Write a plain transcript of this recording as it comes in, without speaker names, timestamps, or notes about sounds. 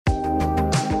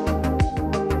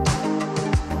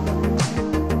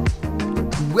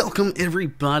Welcome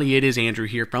everybody, it is Andrew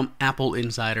here from Apple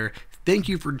Insider. Thank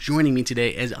you for joining me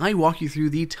today as I walk you through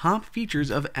the top features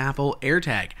of Apple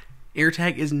AirTag.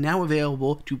 AirTag is now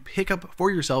available to pick up for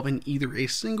yourself in either a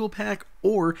single pack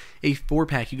or a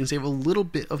 4-pack. You can save a little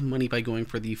bit of money by going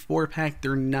for the 4-pack.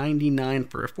 They're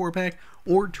 $99 for a 4-pack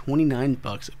or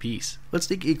 $29 a piece. Let's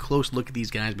take a close look at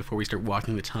these guys before we start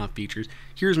walking the top features.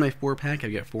 Here's my 4-pack.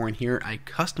 I've got 4 in here. I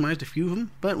customized a few of them,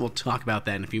 but we'll talk about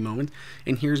that in a few moments.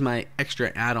 And here's my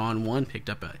extra add-on one. Picked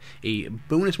up a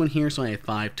bonus one here, so I have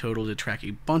 5 total to track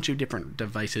a bunch of different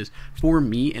devices for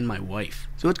me and my wife.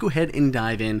 So let's go ahead and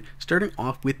dive in, starting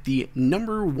off with the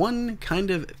number one kind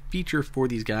of feature for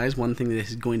these guys, one thing that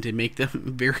is going to make them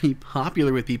very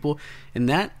popular with people, and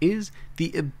that is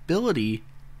the ability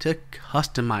to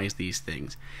customize these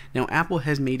things. Now, Apple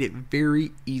has made it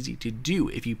very easy to do.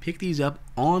 If you pick these up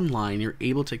online, you're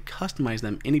able to customize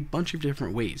them in a bunch of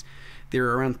different ways. There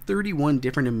are around 31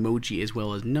 different emoji, as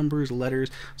well as numbers,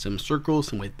 letters, some circles,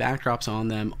 some with backdrops on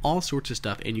them, all sorts of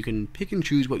stuff, and you can pick and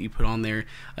choose what you put on there.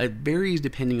 It varies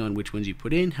depending on which ones you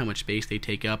put in, how much space they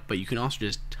take up, but you can also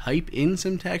just type in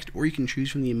some text, or you can choose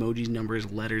from the emojis,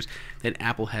 numbers, letters that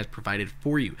Apple has provided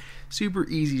for you. Super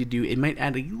easy to do. It might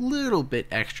add a little bit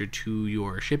extra to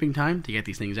your shipping time to get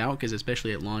these things out, because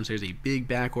especially at launch, there's a big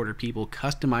back order of people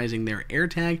customizing their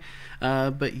AirTag,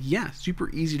 but yeah, super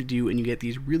easy to do, and you get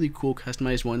these really cool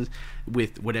customized ones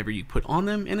with whatever you put on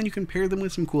them, and then you can pair them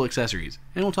with some cool accessories.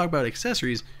 And we'll talk about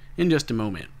accessories in just a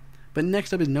moment. But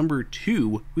next up is number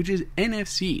 2, which is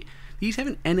NFC. These have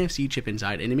an NFC chip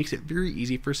inside, and it makes it very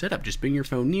easy for setup. Just bring your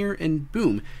phone near and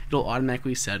boom, it'll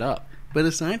automatically set up. But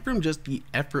aside from just the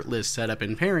effortless setup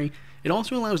and pairing, it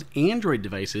also allows Android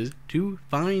devices to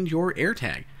find your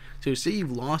AirTag. So say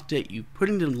you've lost it, you put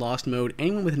it into lost mode,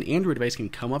 anyone with an Android device can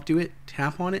come up to it,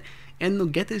 tap on it, and they'll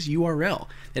get this URL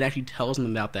that actually tells them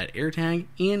about that AirTag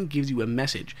and gives you a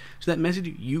message. So that message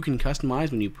you can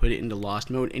customize when you put it into lost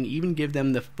mode, and even give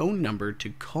them the phone number to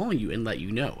call you and let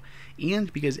you know.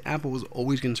 And because Apple was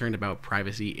always concerned about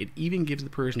privacy, it even gives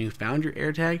the person who found your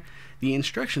AirTag the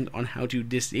instructions on how to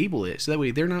disable it, so that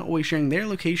way they're not always sharing their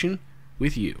location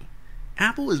with you.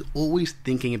 Apple is always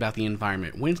thinking about the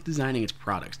environment when it's designing its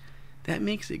products. That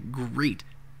makes it great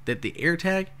that the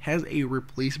AirTag has a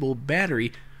replaceable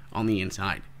battery on the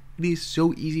inside. It is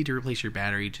so easy to replace your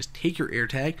battery. Just take your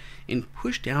AirTag and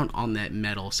push down on that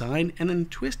metal side and then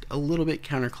twist a little bit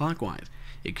counterclockwise.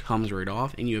 It comes right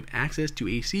off, and you have access to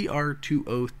a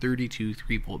CR2032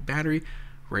 3-volt battery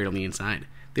right on the inside.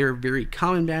 They are very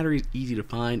common batteries, easy to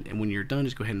find, and when you're done,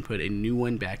 just go ahead and put a new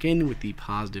one back in with the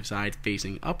positive side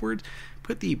facing upwards,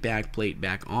 put the back plate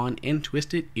back on, and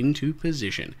twist it into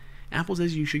position. Apple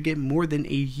says you should get more than a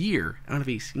year out of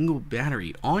a single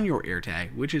battery on your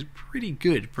AirTag, which is pretty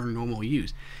good for normal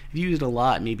use. If you use it a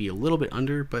lot, maybe a little bit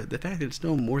under, but the fact that it's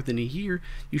still more than a year,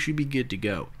 you should be good to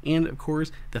go. And of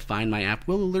course, the Find My app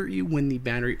will alert you when the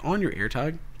battery on your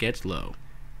AirTag gets low.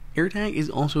 AirTag is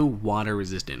also water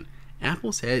resistant.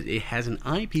 Apple says it has an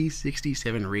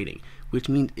IP67 rating, which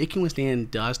means it can withstand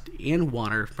dust and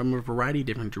water from a variety of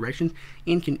different directions,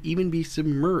 and can even be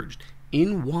submerged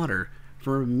in water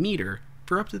for a meter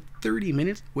for up to 30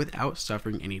 minutes without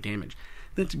suffering any damage.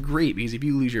 That's great, because if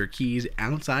you lose your keys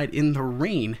outside in the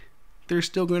rain, they're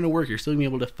still going to work. You're still going to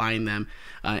be able to find them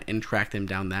and track them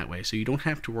down that way, so you don't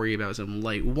have to worry about some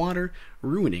light water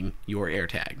ruining your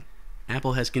AirTag.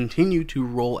 Apple has continued to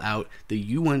roll out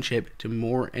the U1 chip to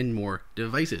more and more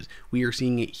devices. We are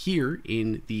seeing it here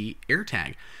in the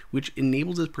AirTag, which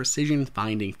enables a precision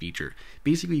finding feature.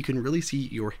 Basically, you can really see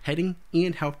your heading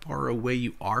and how far away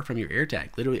you are from your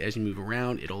AirTag. Literally, as you move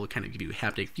around, it'll kind of give you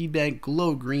haptic feedback,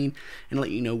 glow green, and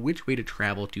let you know which way to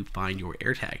travel to find your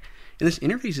AirTag. And this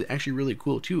interface is actually really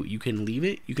cool too. You can leave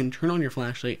it, you can turn on your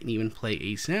flashlight, and even play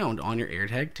a sound on your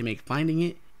AirTag to make finding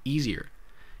it easier.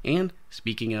 And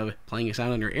speaking of playing a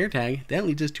sound on your AirTag, that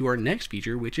leads us to our next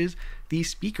feature, which is the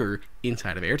speaker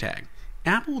inside of AirTag.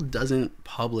 Apple doesn't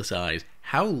publicize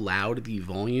how loud the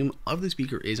volume of the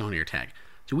speaker is on AirTag,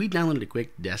 so we downloaded a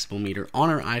quick decibel meter on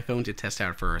our iPhone to test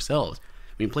out for ourselves.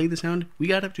 When we played the sound, we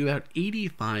got up to about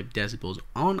 85 decibels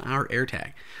on our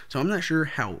AirTag. So I'm not sure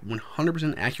how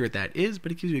 100% accurate that is,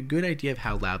 but it gives you a good idea of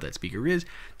how loud that speaker is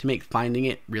to make finding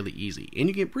it really easy. And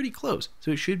you get pretty close, so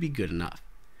it should be good enough.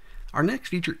 Our next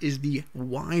feature is the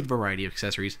wide variety of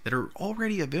accessories that are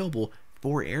already available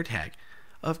for AirTag.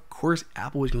 Of course,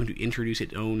 Apple is going to introduce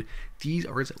its own. These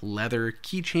are its leather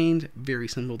keychains, very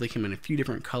simple. They come in a few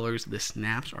different colors. The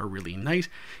snaps are really nice,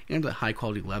 and a high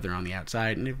quality leather on the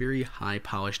outside, and a very high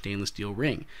polished stainless steel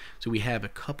ring. So we have a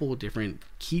couple different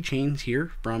keychains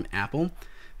here from Apple.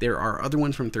 There are other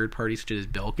ones from third parties such as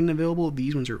Belkin available.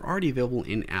 These ones are already available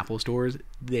in Apple stores.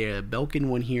 The Belkin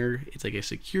one here, it's like a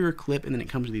secure clip, and then it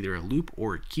comes with either a loop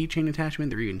or a keychain attachment.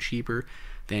 They're even cheaper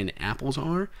than Apple's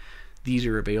are. These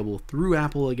are available through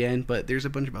Apple again, but there's a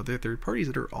bunch of other third parties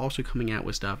that are also coming out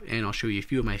with stuff, and I'll show you a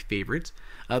few of my favorites.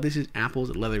 This is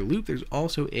Apple's leather loop. There's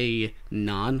also a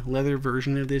non-leather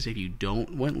version of this if you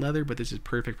don't want leather, but this is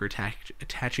perfect for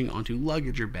attaching onto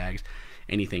luggage or bags,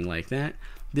 anything like that.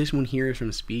 This one here is from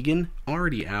Spigen,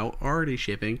 already out, already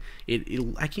shipping.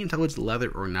 I can't tell if it's leather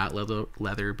or not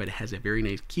leather, but it has a very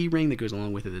nice key ring that goes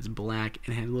along with it that's black,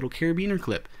 and has a little carabiner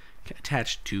clip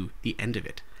attached to the end of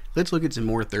it. Let's look at some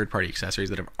more third-party accessories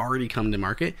that have already come to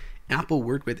market. Apple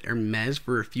worked with Hermes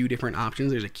for a few different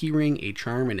options. There's a keyring, a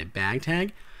charm, and a bag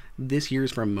tag. This here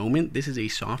is from Moment. This is a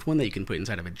soft one that you can put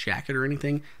inside of a jacket or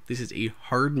anything. This is a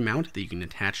hard mount that you can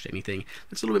attach to anything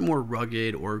that's a little bit more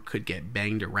rugged or could get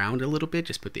banged around a little bit.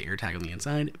 Just put the AirTag on the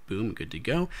inside, boom, good to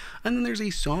go. And then there's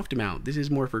a soft mount. This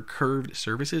is more for curved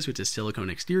surfaces, so it's a silicone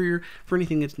exterior for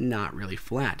anything that's not really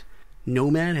flat.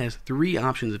 Nomad has 3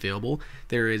 options available.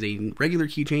 There is a regular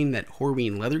keychain, that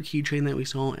Horween leather keychain that we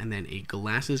saw, and then a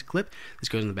glasses clip. This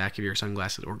goes in the back of your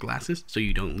sunglasses or glasses so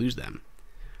you don't lose them.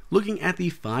 Looking at the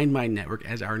Find My Network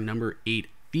as our number 8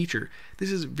 feature,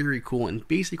 this is very cool and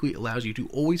basically allows you to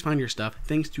always find your stuff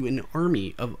thanks to an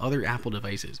army of other Apple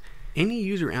devices. Any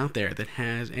user out there that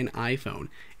has an iPhone,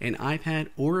 an iPad,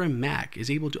 or a Mac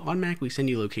is able to automatically send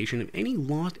you a location of any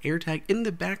lost AirTag in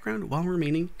the background while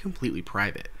remaining completely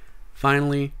private.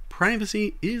 Finally,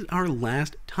 privacy is our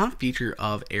last top feature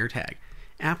of AirTag.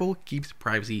 Apple keeps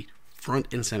privacy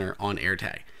front and center on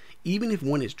AirTag. Even if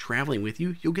one is traveling with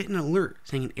you, you'll get an alert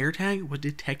saying an AirTag was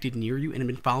detected near you and had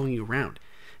been following you around.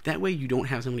 That way you don't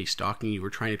have somebody stalking you or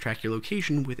trying to track your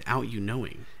location without you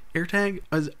knowing. AirTag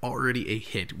is already a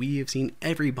hit. We have seen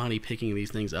everybody picking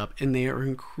these things up, and they are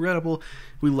incredible.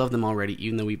 We love them already,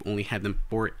 even though we've only had them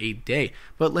for a day.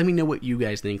 But let me know what you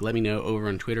guys think. Let me know over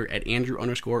on Twitter at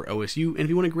Andrew_OSU. And if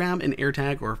you want to grab an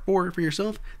AirTag or 4 for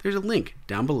yourself, there's a link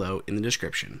down below in the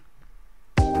description.